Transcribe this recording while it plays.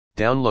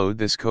Download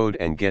this code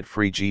and get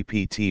free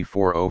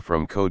GPT-4o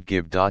from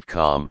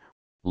codegive.com,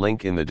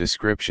 link in the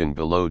description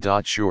below.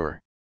 Sure.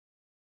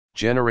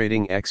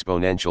 Generating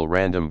exponential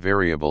random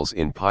variables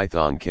in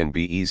Python can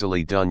be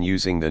easily done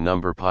using the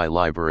numpy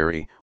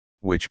library,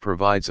 which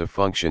provides a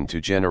function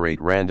to generate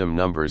random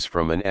numbers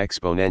from an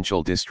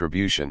exponential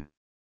distribution.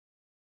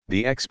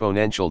 The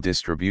exponential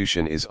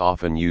distribution is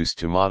often used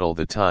to model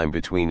the time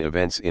between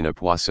events in a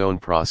Poisson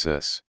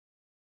process.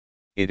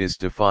 It is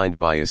defined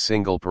by a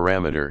single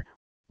parameter,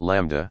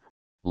 lambda,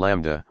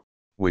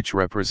 which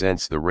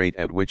represents the rate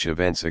at which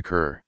events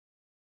occur.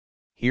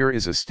 Here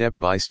is a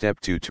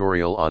step-by-step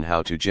tutorial on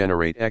how to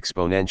generate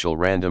exponential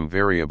random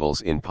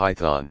variables in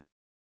Python.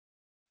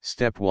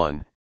 Step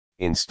 1.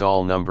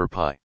 Install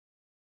numpy.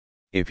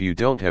 If you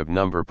don't have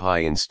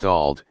numpy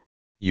installed,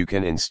 you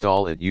can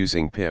install it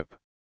using pip.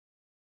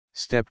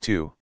 Step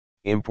 2.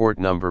 Import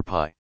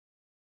numpy.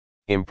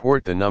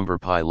 Import the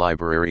numpy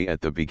library at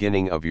the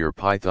beginning of your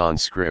Python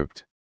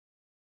script.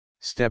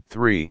 Step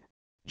 3.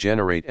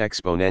 Generate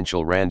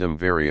exponential random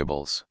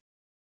variables.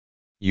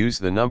 Use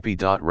the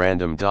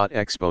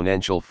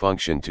numpy.random.exponential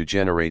function to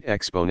generate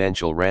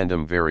exponential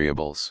random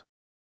variables.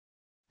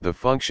 The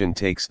function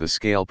takes the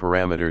scale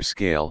parameter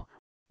scale,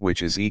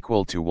 which is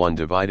equal to 1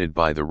 divided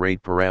by the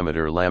rate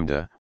parameter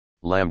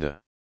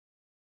lambda.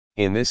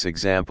 In this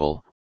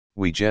example,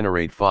 we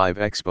generate 5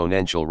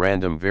 exponential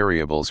random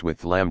variables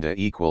with lambda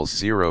equals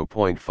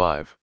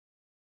 0.5.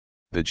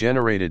 The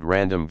generated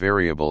random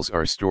variables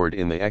are stored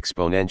in the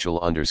exponential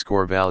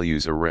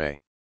 _values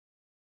array.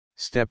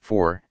 Step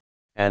 4.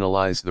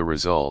 Analyze the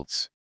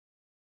results.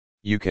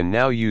 You can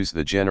now use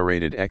the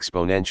generated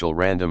exponential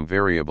random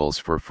variables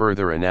for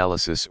further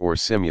analysis or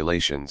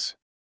simulations.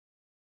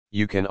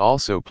 You can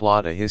also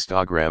plot a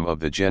histogram of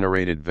the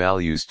generated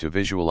values to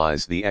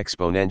visualize the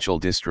exponential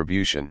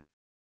distribution.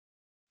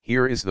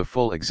 Here is the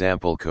full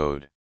example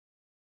code.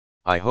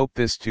 I hope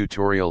this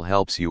tutorial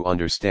helps you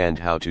understand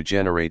how to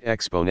generate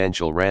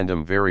exponential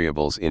random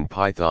variables in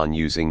Python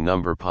using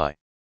numpy.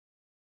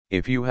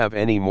 If you have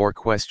any more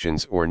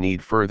questions or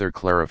need further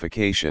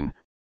clarification,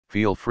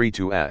 feel free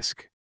to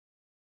ask.